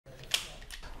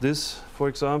This, for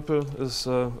example, is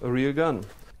a real gun.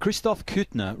 Christoph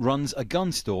Küttner runs a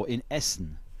gun store in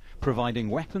Essen,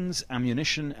 providing weapons,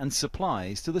 ammunition and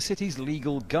supplies to the city's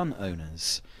legal gun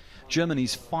owners.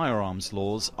 Germany's firearms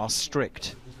laws are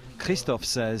strict. Christoph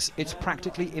says it's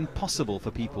practically impossible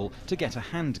for people to get a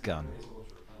handgun.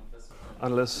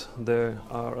 Unless they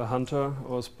are a hunter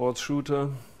or a sports shooter,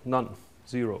 none,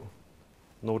 zero,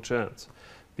 no chance.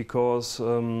 Because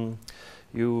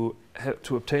you have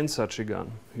to obtain such a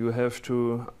gun, you have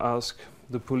to ask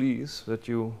the police that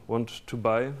you want to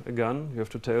buy a gun. You have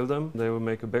to tell them, they will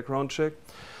make a background check,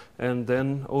 and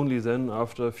then, only then,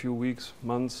 after a few weeks,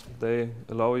 months, they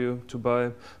allow you to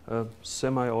buy a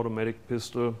semi-automatic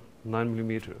pistol,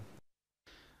 9mm.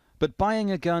 But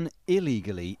buying a gun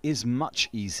illegally is much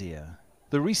easier.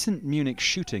 The recent Munich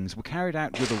shootings were carried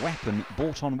out with a weapon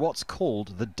bought on what's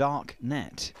called the dark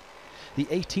net. The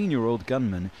 18-year-old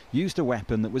gunman used a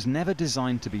weapon that was never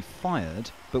designed to be fired,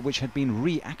 but which had been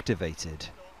reactivated.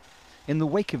 In the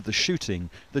wake of the shooting,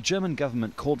 the German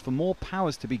government called for more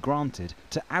powers to be granted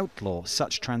to outlaw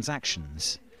such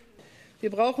transactions. We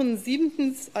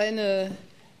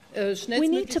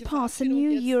need to pass a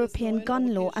new European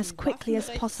gun law as quickly as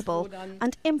possible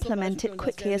and implement it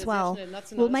quickly as well.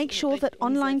 We'll make sure that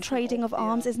online trading of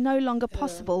arms is no longer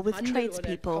possible with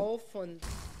tradespeople.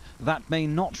 That may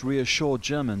not reassure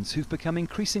Germans who've become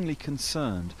increasingly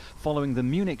concerned following the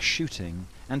Munich shooting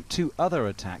and 2 other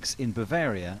attacks in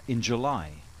Bavaria in July.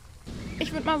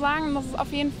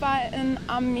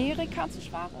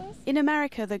 In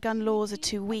America, the gun laws are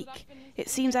too weak. It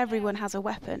seems everyone has a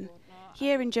weapon.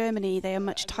 Here in Germany, they are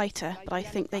much tighter, but I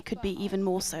think they could be even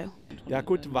more so.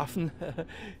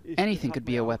 Anything could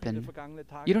be a weapon.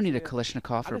 You don't need a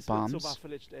Kalashnikov or bombs.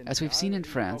 As we've seen in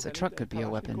France, a truck could be a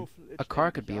weapon. A car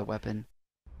could be a weapon.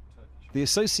 The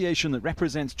association that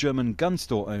represents German gun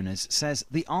store owners says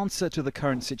the answer to the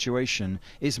current situation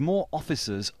is more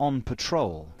officers on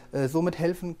patrol.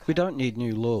 We don't need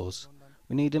new laws.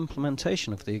 We need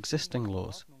implementation of the existing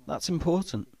laws. That's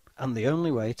important. And the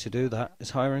only way to do that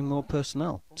is hiring more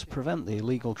personnel to prevent the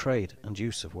illegal trade and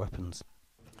use of weapons.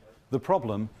 The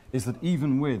problem is that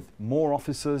even with more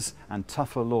officers and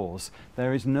tougher laws,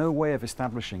 there is no way of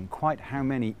establishing quite how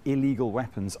many illegal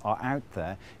weapons are out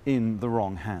there in the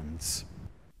wrong hands.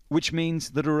 Which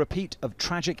means that a repeat of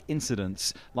tragic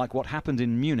incidents like what happened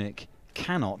in Munich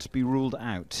cannot be ruled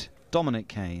out. Dominic,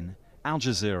 Kane,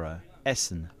 Jazeera,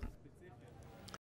 Essen.